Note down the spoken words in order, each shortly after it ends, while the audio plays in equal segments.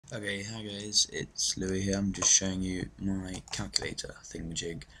Okay, hi guys, it's Louis here. I'm just showing you my calculator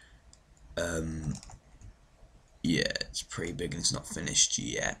thingamajig. Yeah, it's pretty big and it's not finished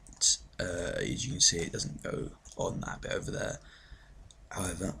yet. As you can see, it doesn't go on that bit over there.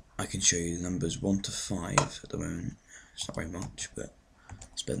 However, I can show you the numbers 1 to 5 at the moment. It's not very much, but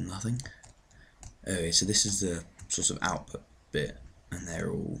it's better than nothing. Okay, so this is the sort of output bit, and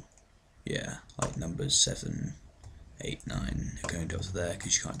they're all, yeah, like numbers 7, 8, 9, going down to there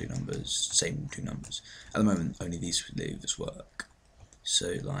because you can't do numbers, same two numbers. At the moment, only these levers work.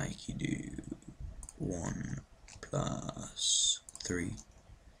 So, like, you do 1 plus 3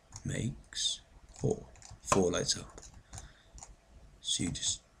 makes 4. 4 lights up. So you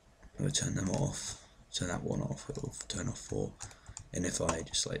just turn them off, turn that one off, it'll turn off 4. And if I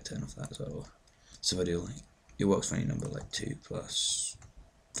just like turn off that as well. So if I do like, it works for any number, like 2 plus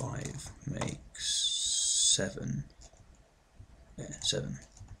 5 makes 7. Yeah, 7.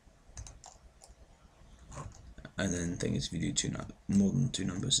 And then the thing is, if you do more than 2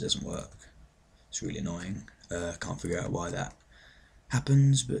 numbers, it doesn't work. It's really annoying. Can't figure out why that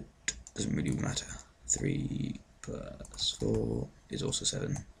happens, but doesn't really matter. 3 plus 4 is also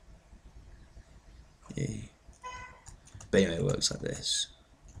 7. Yay. But anyway, it works like this.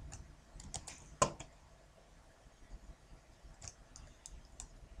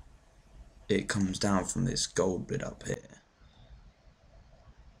 It comes down from this gold bit up here,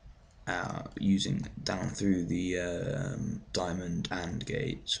 using down through the diamond AND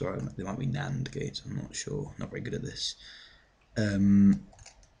gates, or they might be NAND gates, I'm not sure, not very good at this. Anyway,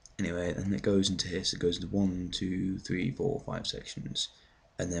 and it goes into here, so it goes into 1, 2, 3, 4, 5 sections,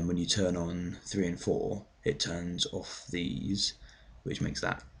 and then when you turn on 3 and 4, it turns off these, which makes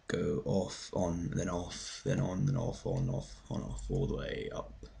that go off, on, then off, then on, then off, on, off, all the way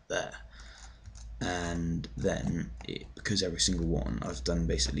up there. And then, because every single one, I've done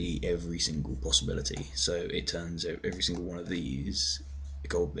basically every single possibility, so it turns every single one of these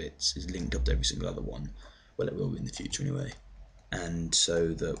gold bits is linked up to every single other one. Well, it will be in the future anyway. And so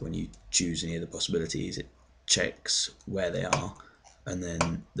that when you choose any of the possibilities, it checks where they are, and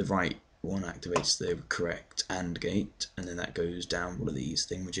then the right one activates the correct AND gate, and then that goes down one of these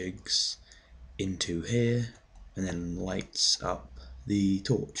thingamajigs into here, and then lights up the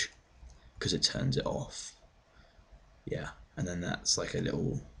torch because it turns it off. Yeah, and then that's like a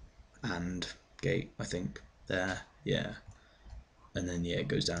little AND gate, I think, there. Yeah, and then yeah, it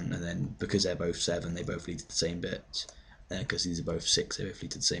goes down, and then because they're both 7, they both lead to the same bit. Because these are both 6, they both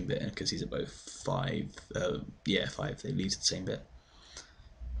lead to the same bit, and because these are both 5, 5, they lead to the same bit.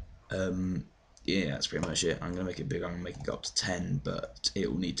 Yeah, that's pretty much it. I'm gonna make it bigger. I'm gonna make it go up to 10, but it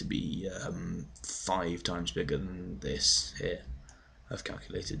will need to be 5 times bigger than this here. I've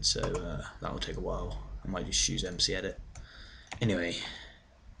calculated, so that will take a while. I might just use MC Edit. Anyway,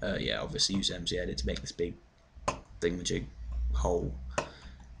 yeah, obviously use MC Edit to make this big thingamajig hole.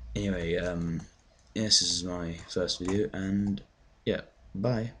 Anyway, yes, this is my first video, and yeah,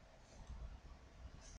 bye.